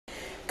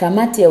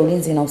Kamati ya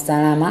ulinzi na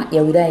usalama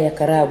ya wilaya ya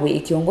Karibu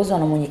ikiongozwa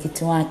na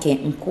mwenyekiti wake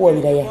mkuu wa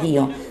wilaya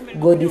hiyo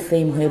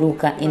Godfrey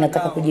Mheruka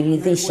inataka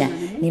kujiridhisha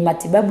ni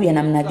matibabu ya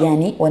namna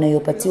gani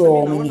wanayopatiwa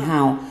waumini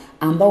hao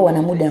ambao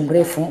wana muda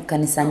mrefu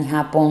kanisani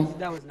hapo.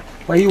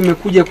 Kwa hiyo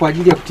umekuja kwa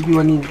ajili ya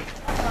kutibiwa nini?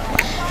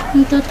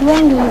 Mtoto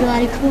wangu ndio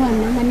alikuwa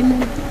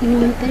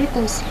nimempeleka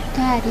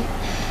hospitali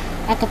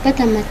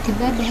akapata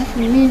matibabu, hapo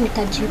mimi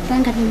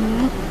nikajipanga na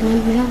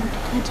mama yangu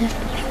tukaja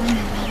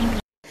kufanya.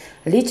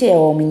 Licha ya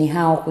waumini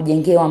hao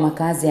kujengewa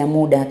makazi ya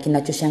muda,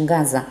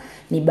 kinachoshangaza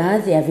ni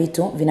baadhi ya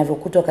vitu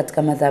vinavyokutwa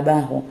katika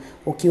madhabahu,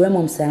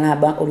 ukiwemo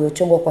msalaba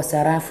uliochongwa kwa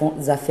sarafu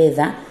za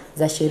fedha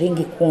za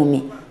shilingi 10,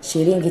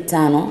 shilingi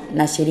 5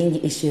 na shilingi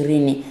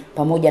 20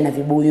 pamoja na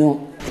vibuyu.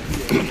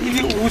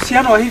 Hivi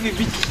uhusiano wa hivi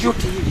vitu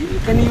vyote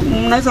hivi,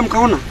 mnaweza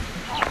mkaona?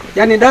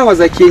 Yaani dawa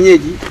za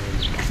kienyeji,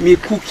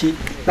 mikuki,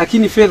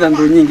 lakini fedha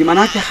ndio nyingi.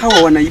 Maana yake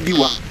hawa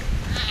wanaibiwa.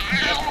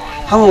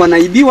 Hawa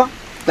wanaibiwa.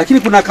 Lakini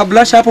kuna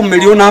kablasha hapo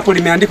mmeliona hapo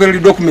limeandikwa ile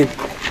document.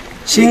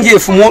 Shilingi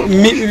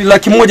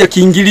 100,000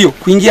 kiingilio.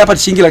 Kuingia hapa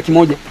shilingi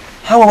 100,000.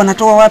 Hawa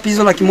wanatoa wapi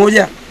hizo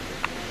 100,000?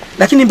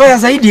 Lakini mbaya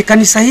zaidi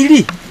kanisa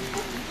hili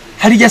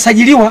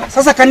halijasajiliwa.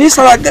 Sasa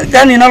kanisa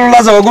gani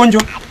linalolaza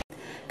wagonjwa?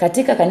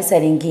 Katika kanisa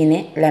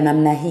lingine la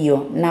namna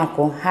hiyo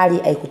nako hali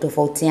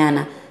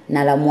haikutofautiana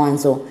na la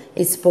mwanzo,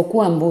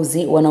 isipokuwa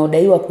mbuzi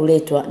wanaodaiwa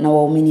kuletwa na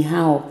waumini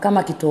hao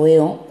kama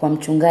kitoweo kwa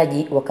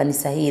mchungaji wa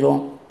kanisa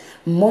hilo.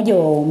 Mmoja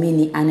wa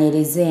waumini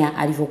anaelezea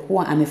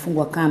alivyokuwa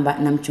amefungwa kamba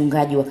na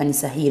mchungaji wa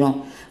kanisa hilo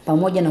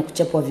pamoja na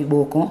kuchapwa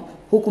viboko,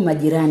 huku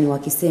majirani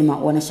wakisema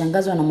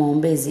wanashangazwa na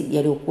maombezi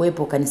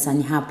yaliyokuwepo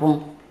kanisani hapo.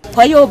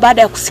 Kwa hiyo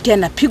baada ya kusikia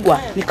napigwa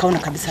nikaona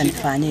kabisa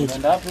nifanyeje.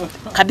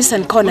 Kabisa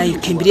nikaona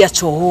nikimbilia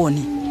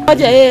chooni.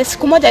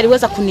 Siku moja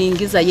aliweza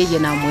kuniingiza yeye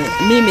na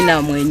mimi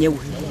na mwenyewe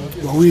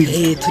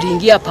wawili.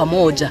 Tuliingia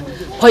pamoja.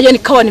 Kwa hiyo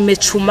nikawa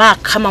nimechumaa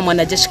kama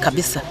mwanajeshi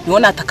kabisa.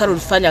 Niona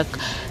atakalolifanya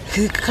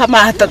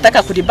kama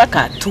atataka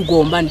kulibaka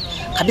tugombane.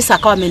 Kabisa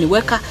akawa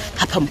ameniweka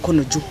hapa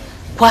mkono juu.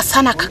 Kwa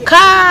sana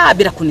kakaa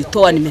bila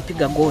kunitoa,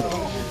 nimepiga goti.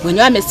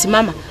 Mwenyewe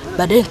amesimama,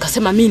 baadaye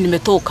nikasema mimi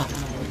nimetoka.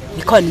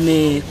 Nikawa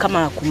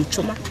kama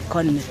kumchoma,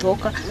 nikawa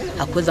nimetoka,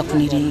 hakuweza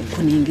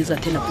kuniingiza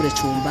tena kule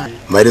chumbani.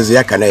 Maelezo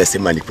yake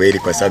anayosema ni kweli,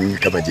 kwa sababu mimi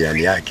kama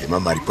jirani yake,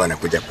 mama alikuwa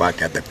anakuja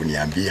kwake hata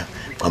kuniambia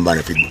kwamba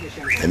anapigwa.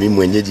 Na mimi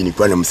mwenyeji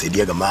nilikuwa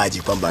namsaidia kama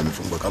maji kwamba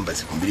amefungwa kamba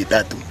siku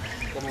 2-3.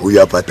 Huyu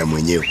hapa hata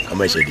mwenyewe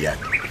kama shahidi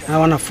yake. Na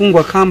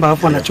wanafungwa kamba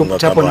hapo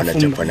anachopwa na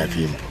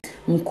fimbo.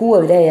 Mkuu wa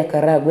wilaya ya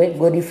Karibu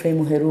Godfrey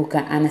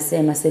Mheruka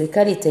anasema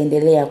serikali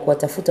itaendelea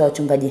kuwatafuta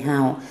wachungaji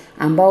hao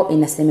ambao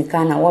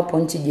inasemekana wapo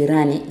nchi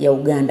jirani ya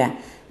Uganda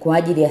kwa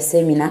ajili ya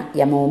semina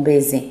ya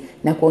maombezi,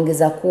 na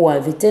kuongeza kuwa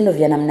vitendo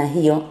vya namna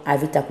hiyo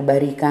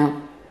havitakubalika.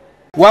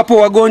 Wapo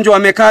wagonjwa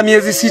wamekaa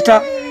miezi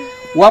 6,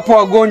 wapo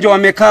wagonjwa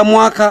wamekaa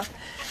mwaka,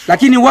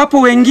 lakini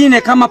wapo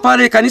wengine kama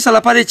pale kanisa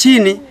la pale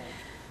chini,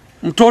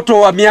 mtoto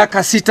wa miaka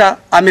 6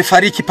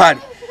 amefariki pale.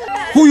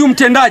 Huyu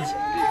mtendaji,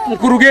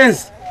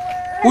 mkurugenzi,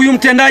 huyu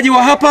mtendaji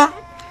wa hapa,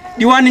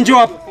 diwani njoo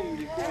hapa.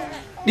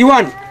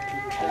 Diwani,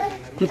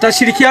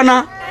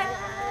 mtashirikiana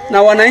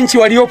na wananchi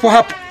waliopo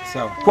hapa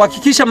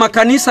kuhakikisha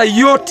makanisa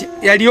yote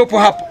yaliopo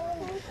hapa,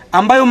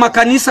 ambayo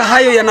makanisa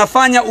hayo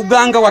yanafanya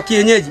uganga wa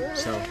kienyeji.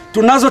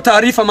 Tunazo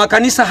taarifa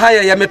makanisa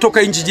haya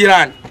yametoka nchi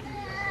jirani.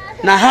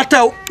 Na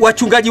hata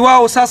wachungaji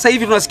wao sasa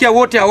hivi tunasikia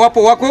wote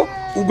hawapo, wako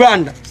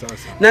Uganda.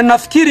 Na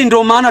nafikiri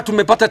ndio maana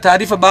tumepata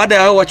taarifa baada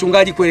ya hao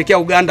wachungaji kuelekea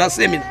Uganda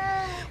semina.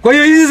 Kwa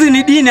hiyo hizi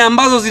ni dini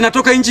ambazo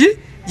zinatoka nchi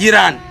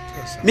jirani.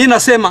 Mimi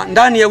nasema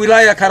ndani ya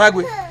wilaya ya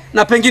Karibu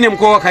na pengine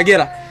mkoa wa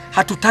Kagera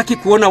hatutaki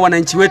kuona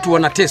wananchi wetu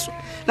wanateswa.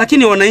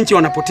 Lakini wananchi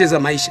wanapoteza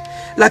maisha.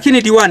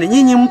 Lakini diwani,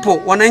 nyinyi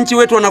mpo, wananchi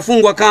wetu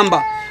wanafungwa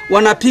kamba,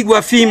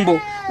 wanapigwa fimbo,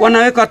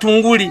 wanaweka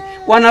tunguli,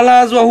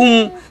 wanalazwa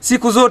humu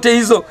siku zote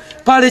hizo.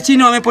 Pale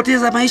chini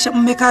wamepoteza maisha,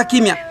 mmekaa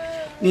kimya.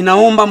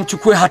 Ninaomba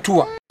mchukue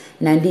hatua.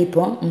 Na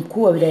ndipo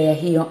mkuu wa wilaya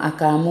hiyo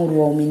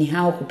akaamuru waumini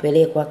hao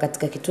kupelekwa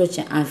katika kituo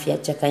cha afya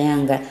cha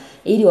Kayanga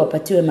ili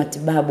wapatiwe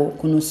matibabu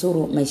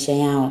kunusuru maisha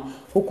yao,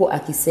 huku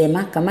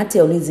akisema kamati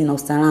ya ulinzi na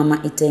usalama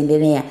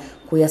itaendelea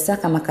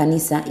kuyasaka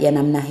makanisa ya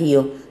namna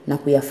hiyo na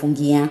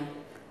kuyafungia.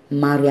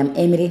 Mariam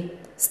Emily,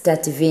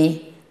 Star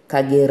TV,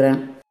 Kagera.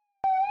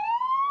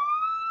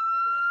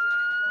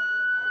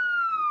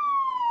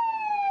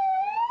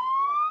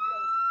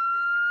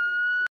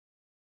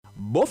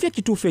 Bofya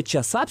kitufe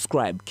cha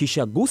subscribe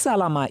kisha gusa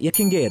alama ya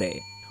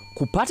kengele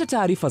kupata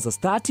taarifa za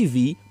Star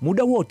TV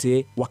muda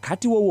wote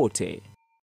wakati wowote.